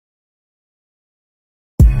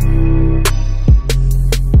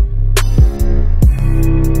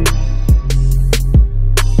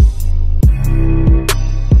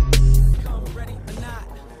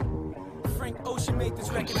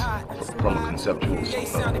conceptual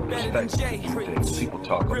perspective to view things. People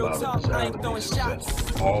talk about desire to be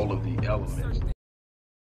successful, all of the elements.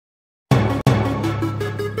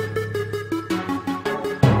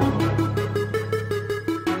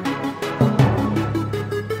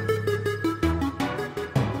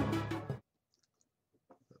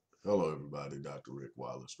 Hello, everybody. Dr. Rick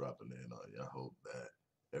Wallace dropping in on you. I hope that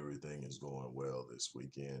everything is going well this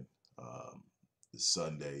weekend. This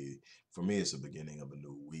Sunday, for me, it's the beginning of a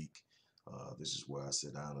new week. This is where I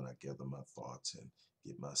sit down and I gather my thoughts and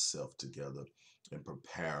get myself together and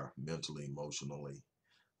prepare mentally, emotionally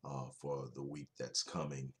for the week that's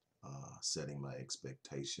coming, setting my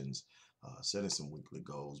expectations, setting some weekly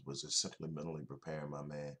goals, but just simply mentally preparing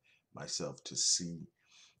myself to see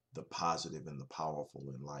the positive and the powerful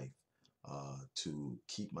in life, to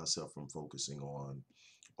keep myself from focusing on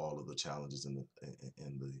all of the challenges and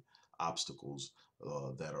the obstacles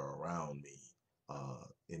that are around me,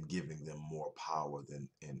 and giving them more power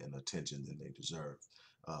and attention than they deserve.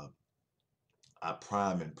 I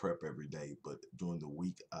prime and prep every day, but during the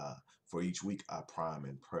week, for each week, I prime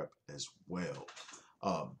and prep as well.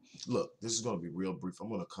 Look, this is going to be real brief. I'm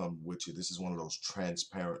going to come with you. This is one of those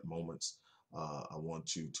transparent moments I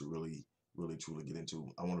want you to really, truly get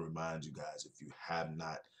into. I want to remind you guys, if you have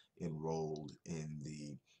not enrolled in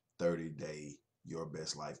the 30-day Your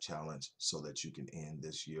Best Life Challenge so that you can end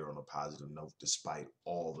this year on a positive note, despite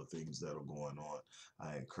all the things that are going on,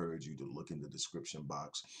 I encourage you to look in the description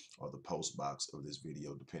box or the post box of this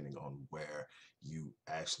video, depending on where you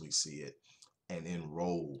actually see it, and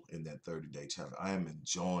enroll in that 30-day challenge. I am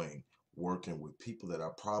enjoying working with people that I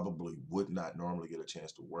probably would not normally get a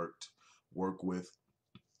chance to work with.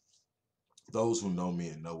 Those who know me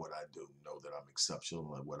and know what I do know that I'm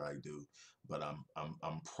exceptional at what I do, but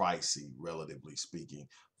I'm pricey, relatively speaking,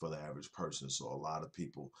 for the average person. So a lot of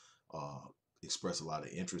people express a lot of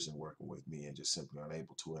interest in working with me and just simply aren't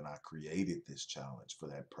able to. And I created this challenge for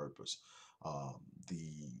that purpose.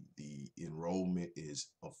 The enrollment is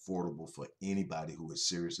affordable for anybody who is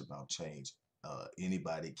serious about change.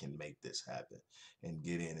 Anybody can make this happen and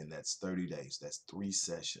get in, and that's 30 days. That's 3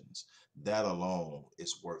 sessions. That alone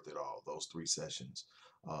is worth it all. Those 3 sessions.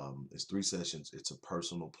 It's 3 sessions. It's a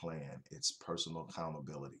personal plan. It's personal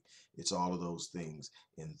accountability. It's all of those things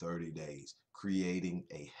in 30 days, creating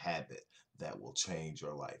a habit that will change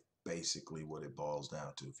your life. Basically what it boils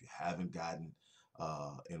down to. If you haven't gotten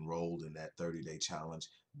enrolled in that 30-day challenge,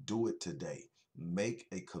 do it today. Make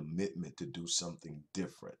a commitment to do something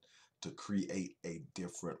different, to create a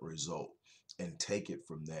different result, and take it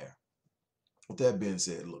from there. With that being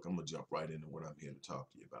said, look, I'm going to jump right into what I'm here to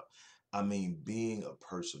talk to you about. I mean, being a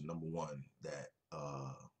person, number one, that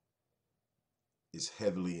is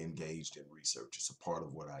heavily engaged in research. It's a part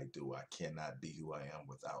of what I do. I cannot be who I am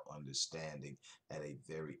without understanding at a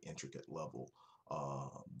very intricate level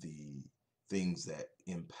the things that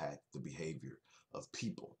impact the behavior of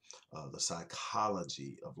people, the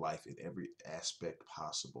psychology of life in every aspect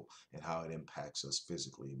possible, and how it impacts us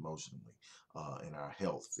physically, emotionally, in our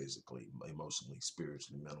health, physically, emotionally,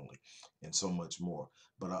 spiritually, mentally, and so much more.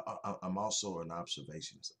 But I'm also an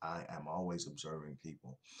observationist. I am always observing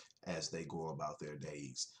people as they go about their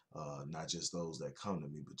days, not just those that come to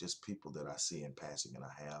me, but just people that I see in passing, and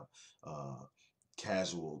I have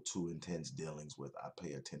casual to intense dealings with. I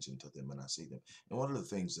pay attention to them and I see them. And one of the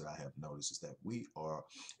things that I have noticed is that we are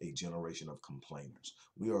a generation of complainers.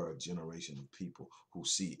 We are a generation of people who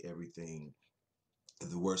see everything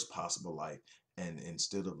the worst possible life. And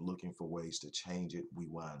instead of looking for ways to change it, we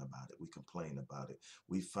whine about it. We complain about it.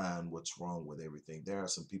 We find what's wrong with everything. There are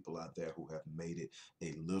some people out there who have made it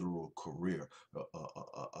a literal career,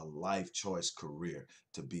 a life choice career,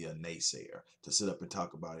 to be a naysayer, to sit up and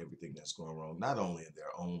talk about everything that's going wrong, not only in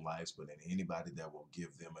their own lives, but in anybody that will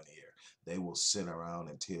give them an ear. They will sit around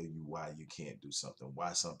and tell you why you can't do something,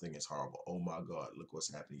 why something is horrible. Oh my God, look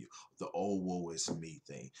what's happening to you. The old woe is me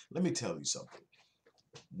thing. Let me tell you something.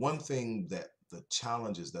 One thing that the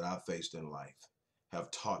challenges that I've faced in life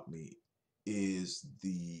have taught me is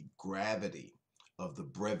the gravity of the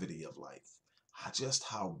brevity of life. Just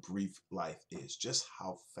how brief life is, just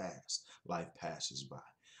how fast life passes by.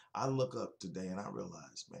 I look up today and I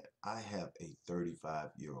realize, man, I have a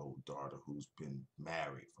 35-year-old daughter who's been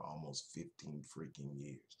married for almost 15 freaking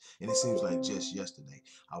years. And it seems like just yesterday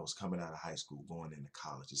I was coming out of high school going into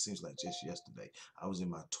college. It seems like just yesterday I was in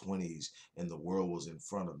my 20s and the world was in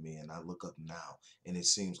front of me, and I look up now and it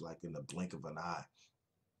seems like in the blink of an eye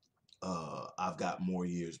I've got more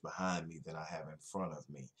years behind me than I have in front of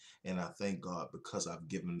me. And I thank God because I've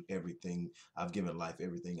given life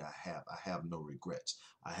everything I have. I have no regrets.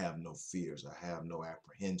 I have no fears. I have no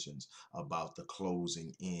apprehensions about the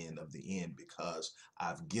closing in of the end because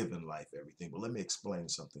I've given life everything. But let me explain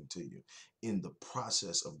something to you. In the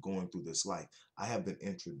process of going through this life, I have been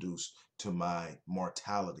introduced to my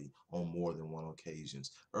mortality on more than one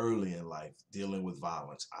occasions. Early in life, dealing with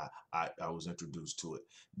violence, I was introduced to it.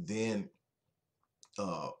 Then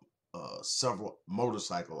uh, several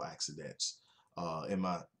motorcycle accidents in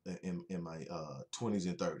my 20s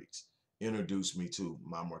and 30s introduced me to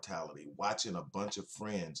my mortality. Watching a bunch of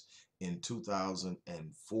friends in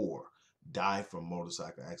 2004 die from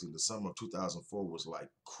motorcycle accidents. The summer of 2004 was like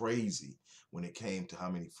crazy when it came to how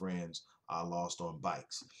many friends I lost on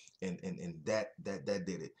bikes, and that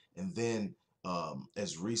did it. And then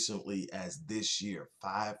as recently as this year,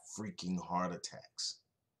 5 freaking heart attacks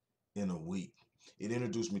in a week. It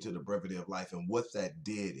introduced me to the brevity of life. And what that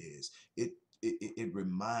did is it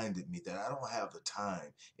reminded me that I don't have the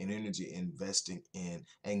time and energy investing in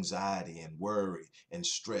anxiety and worry and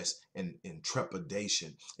stress and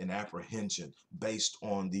trepidation and apprehension based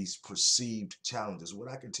on these perceived challenges. What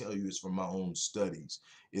I can tell you is from my own studies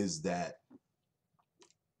is that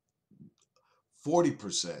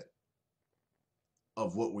 40%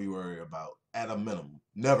 of what we worry about at a minimum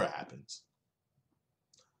never happens.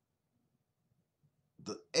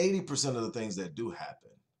 The 80% of the things that do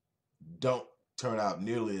happen don't turn out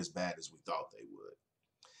nearly as bad as we thought they would.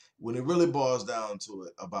 When it really boils down to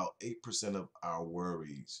it, about 8% of our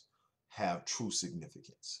worries have true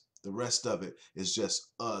significance. The rest of it is just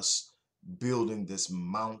us building this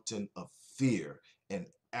mountain of fear and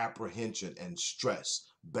apprehension and stress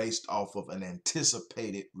based off of an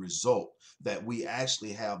anticipated result that we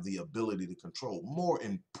actually have the ability to control. More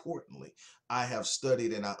importantly, I have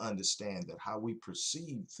studied and I understand that how we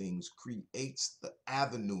perceive things creates the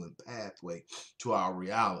avenue and pathway to our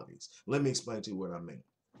realities. Let me explain to you what I mean.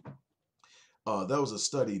 There was a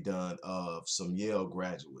study done of some Yale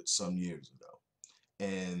graduates some years ago,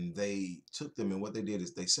 and they took them, and what they did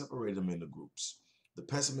is they separated them into groups: the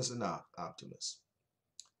pessimists and the optimists.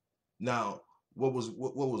 Now, what was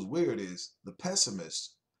weird is the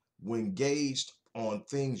pessimists, when gauged on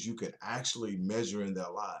things you can actually measure in their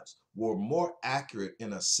lives, were more accurate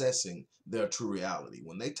in assessing their true reality.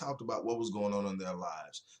 When they talked about what was going on in their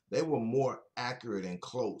lives, they were more accurate and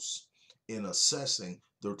close in assessing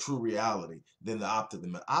the true reality than the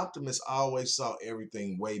optimist. Optimists always saw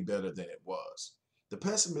everything way better than it was. The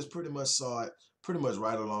pessimists pretty much saw it pretty much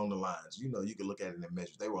right along the lines. You know, you can look at it and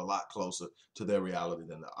measure. They were a lot closer to their reality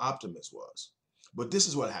than the optimist was. But this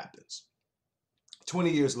is what happens.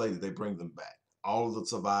 20 years later, they bring them back, all of the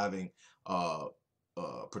surviving uh,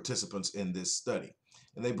 participants in this study,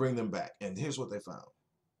 and they bring them back. And here's what they found: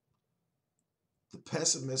 the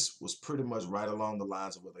pessimist was pretty much right along the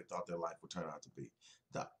lines of what they thought their life would turn out to be.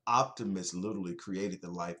 The optimists literally created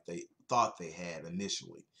the life they thought they had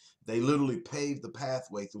initially. They literally paved the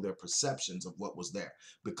pathway through their perceptions of what was there.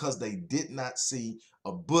 Because they did not see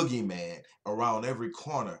a boogeyman around every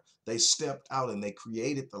corner, they stepped out and they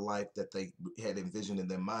created the life that they had envisioned in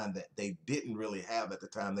their mind that they didn't really have at the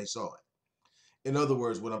time they saw it. In other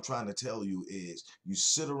words, what I'm trying to tell you is you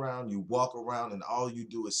sit around, you walk around, and all you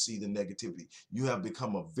do is see the negativity. You have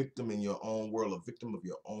become a victim in your own world, a victim of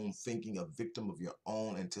your own thinking, a victim of your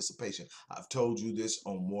own anticipation. I've told you this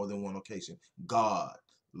on more than one occasion. God,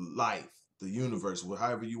 life, the universe,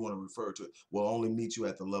 however you want to refer to it, will only meet you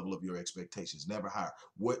at the level of your expectations, never higher.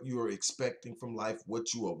 What you are expecting from life,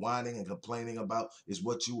 what you are whining and complaining about, is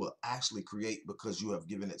what you will actually create because you have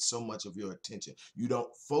given it so much of your attention. You don't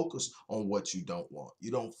focus on what you don't want. You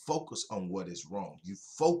don't focus on what is wrong. You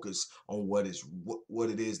focus on what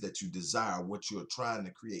it is that you desire, what you're trying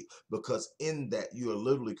to create. Because in that, you are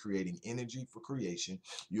literally creating energy for creation.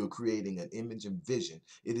 You're creating an image and vision.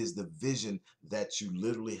 It is the vision that you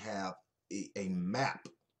literally have a map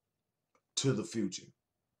to the future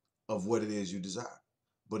of what it is you desire.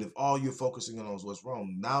 But if all you're focusing on is what's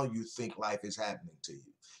wrong, now you think life is happening to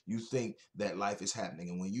you. You think that life is happening.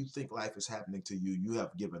 And when you think life is happening to you, you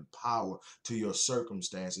have given power to your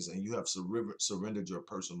circumstances and you have surrendered your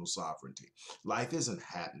personal sovereignty. Life isn't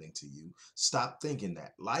happening to you. Stop thinking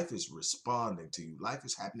that. Life is responding to you. Life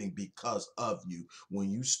is happening because of you. When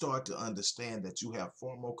you start to understand that you have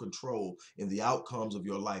far more control in the outcomes of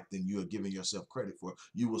your life than you are giving yourself credit for,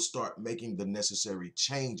 you will start making the necessary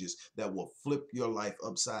changes that will flip your life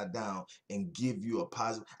upside down and give you a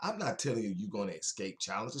positive. I'm not telling you you're going to escape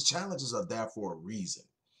challenges. Challenges are there for a reason.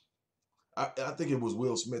 I think it was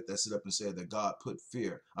Will Smith that stood up and said that God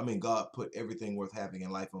put everything worth having in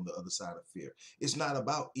life on the other side of fear. It's not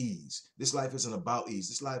about ease. This life isn't about ease.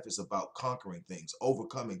 This life is about conquering things,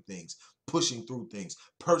 overcoming things, pushing through things,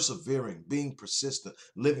 persevering, being persistent,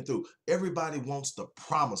 living through. Everybody wants the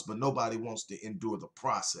promise, but nobody wants to endure the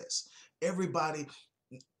process. Everybody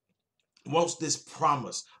wants this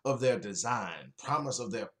promise of their design, promise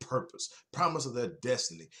of their purpose, promise of their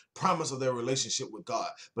destiny, promise of their relationship with God.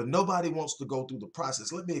 But nobody wants to go through the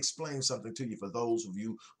process. Let me explain something to you for those of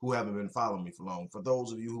you who haven't been following me for long. For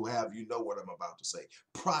those of you who have, you know what I'm about to say.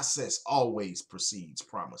 Process always precedes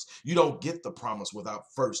promise. You don't get the promise without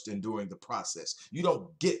first enduring the process. You don't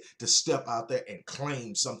get to step out there and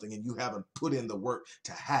claim something and you haven't put in the work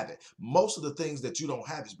to have it. Most of the things that you don't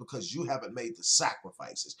have is because you haven't made the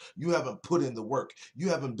sacrifices. You haven't put in the work. You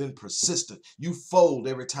haven't been persistent. You fold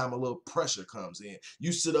every time a little pressure comes in.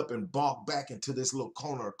 You sit up and balk back into this little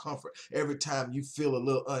corner of comfort every time you feel a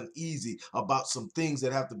little uneasy about some things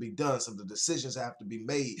that have to be done, some of the decisions that have to be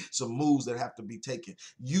made, some moves that have to be taken.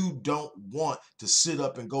 You don't want to sit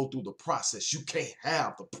up and go through the process. You can't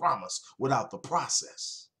have the promise without the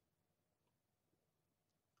process.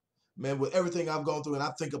 Man, with everything I've gone through, and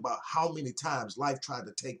I think about how many times life tried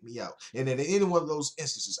to take me out. And in any one of those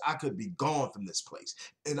instances, I could be gone from this place.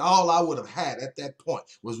 And all I would have had at that point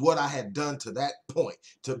was what I had done to that point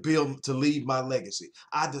to leave my legacy.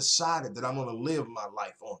 I decided that I'm going to live my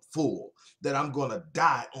life on full, that I'm going to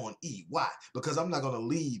die on E. Why? Because I'm not going to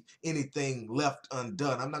leave anything left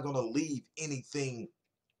undone. I'm not going to leave anything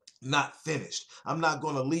not finished. I'm not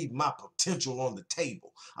going to leave my potential on the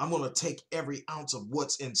table. I'm going to take every ounce of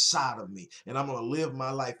what's inside of me and I'm going to live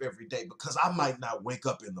my life every day because I might not wake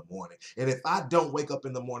up in the morning. And if I don't wake up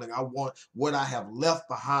in the morning, I want what I have left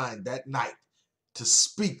behind that night to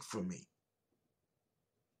speak for me.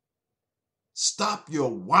 Stop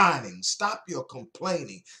your whining. Stop your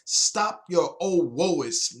complaining. Stop your oh, woe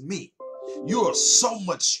is me. You are so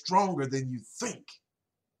much stronger than you think.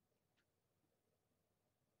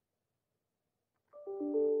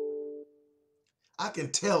 I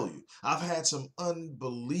can tell you, I've had some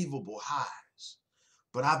unbelievable highs,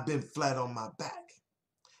 but I've been flat on my back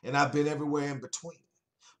and I've been everywhere in between.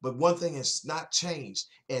 But one thing has not changed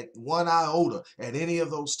at one iota at any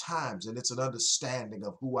of those times, and it's an understanding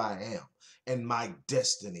of who I am and my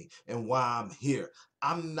destiny and why I'm here.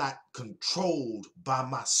 I'm not controlled by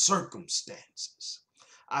my circumstances.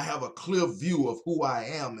 I have a clear view of who I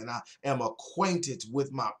am, and I am acquainted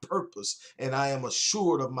with my purpose, and I am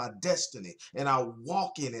assured of my destiny, and I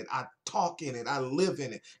walk in it, I talk in it, I live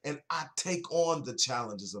in it, and I take on the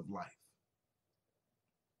challenges of life.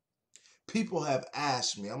 People have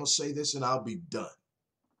asked me, I'm going to say this and I'll be done.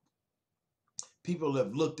 People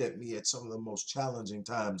have looked at me at some of the most challenging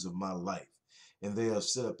times of my life, and they have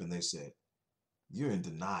stood up and they said, "You're in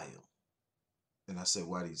denial." And I said,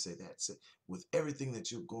 "Why do you say that?" I said, with everything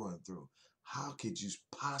that you're going through, how could you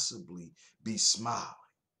possibly be smiling?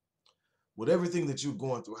 With everything that you're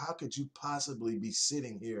going through, how could you possibly be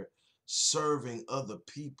sitting here serving other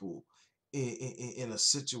people in a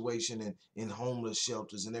situation in homeless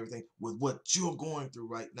shelters and everything with what you're going through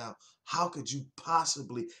right now? How could you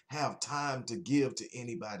possibly have time to give to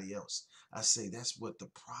anybody else? I say that's what the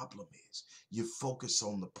problem is. You focus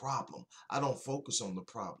on the problem. I don't focus on the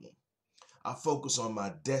problem. I focus on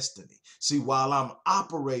my destiny. See, while I'm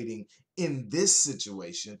operating in this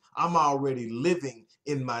situation, I'm already living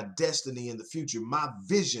in my destiny in the future. My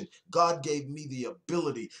vision, God gave me the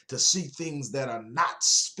ability to see things that are not,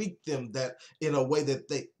 speak them that in a way that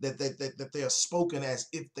they are spoken as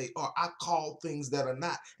if they are. I call things that are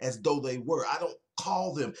not as though they were. I don't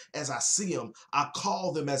call them as I see them. I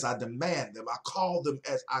call them as I demand them. I call them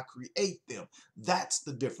as I create them. That's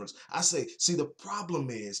the difference. I say, see, the problem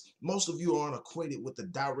is most of you aren't acquainted with the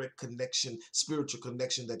direct connection, spiritual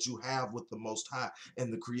connection that you have with the Most High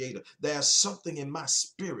and the Creator. There's something in my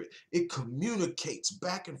spirit. It communicates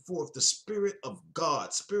back and forth. The Spirit of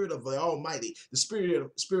God, Spirit of the Almighty, the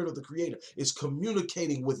Spirit of the Creator is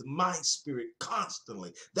communicating with my spirit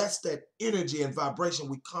constantly. That's that energy and vibration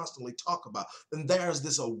we constantly talk about. And there's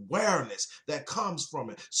this awareness that comes from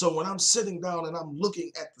it. So when I'm sitting down and I'm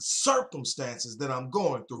looking at the circumstances that I'm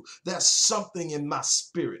going through, there's something in my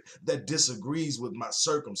spirit that disagrees with my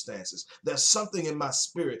circumstances. There's something in my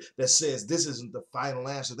spirit that says this isn't the final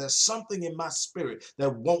answer. There's something in my spirit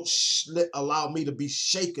that won't allow me to be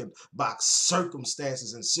shaken by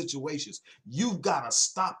circumstances and situations. You've got to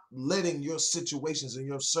stop letting your situations and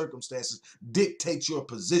your circumstances dictate your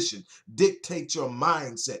position, dictate your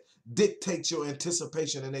mindset, dictate your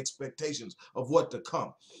anticipation and expectations of what to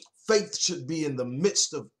come. Faith should be in the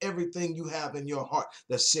midst of everything you have in your heart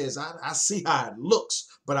that says, I see how it looks,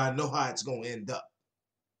 but I know how it's going to end up.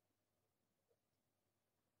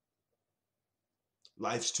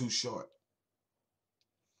 Life's too short.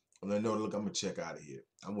 And I know, look, I'm going to check out of here.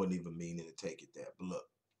 I wasn't even meaning to take it there. But look,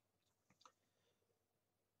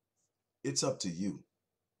 it's up to you.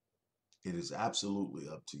 It is absolutely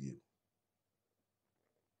up to you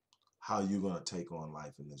how you're going to take on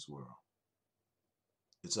life in this world.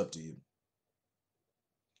 It's up to you.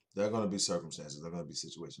 There are going to be circumstances. There are going to be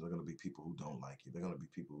situations. There are going to be people who don't like you. There are going to be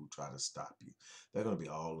people who try to stop you. There are going to be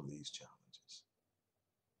all of these challenges.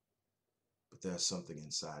 But there's something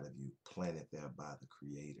inside of you planted there by the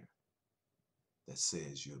Creator that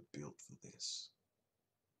says you're built for this.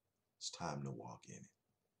 It's time to walk in it.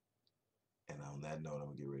 And on that note, I'm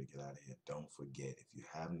going to get ready to get out of here. Don't forget, if you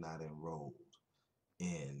have not enrolled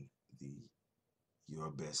in the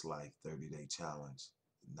Your Best Life 30-Day Challenge,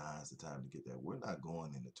 now's the time to get there. We're not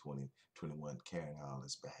going into 2021 carrying all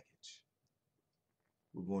this baggage.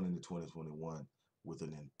 We're going into 2021 with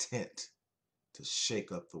an intent to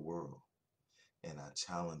shake up the world. And I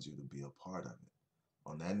challenge you to be a part of it.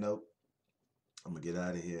 On that note, I'm going to get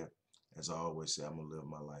out of here. As I always say, I'm going to live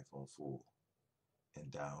my life on full and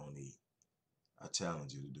die on E. I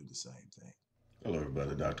challenge you to do the same thing. Hello,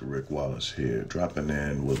 everybody. Dr. Rick Wallace here, dropping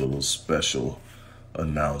in with a little special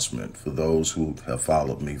announcement. For those who have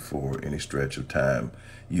followed me for any stretch of time,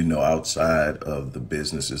 you know, outside of the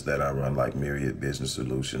businesses that I run, like Myriad Business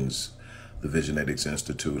Solutions, the Visionetics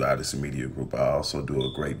Institute, Odyssey Media Group, I also do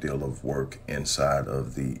a great deal of work inside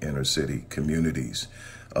of the inner city communities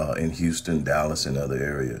in Houston, Dallas, and other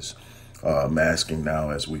areas. I'm asking now,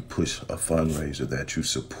 as we push a fundraiser, that you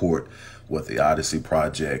support what the Odyssey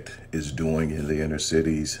Project is doing in the inner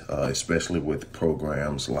cities, especially with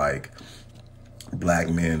programs like Black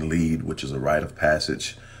Men Lead, which is a rite of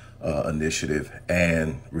passage initiative,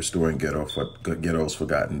 and Restoring Ghetto's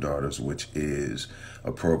Forgotten Daughters, which is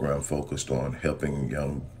a program focused on helping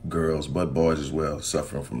young girls, but boys as well,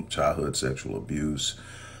 suffering from childhood sexual abuse,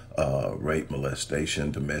 rape,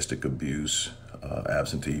 molestation, domestic abuse,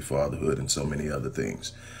 absentee fatherhood, and so many other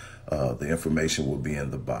things. The information will be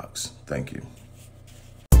in the box. Thank you.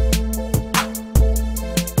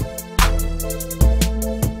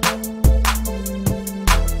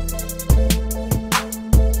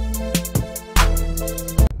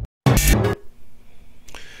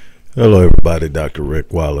 Hello, everybody. Dr.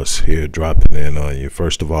 Rick Wallace here, dropping in on you.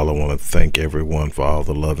 First of all, I want to thank everyone for all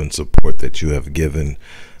the love and support that you have given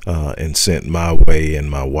and sent my way and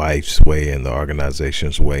my wife's way and the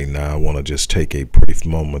organization's way. Now, I want to just take a brief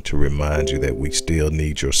moment to remind you that we still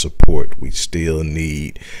need your support. We still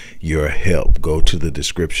need your help. Go to the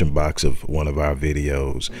description box of one of our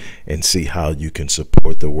videos and see how you can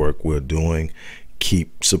support the work we're doing.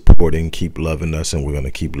 Keep supporting, keep loving us, and we're going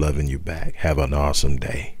to keep loving you back. Have an awesome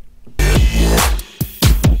day.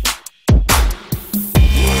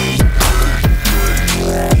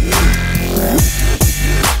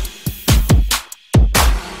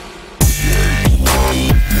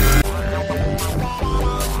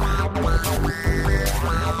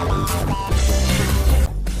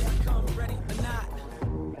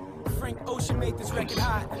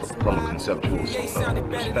 From a conceptual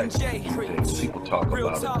perspective, things people talk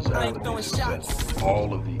about it as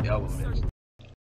all of the elements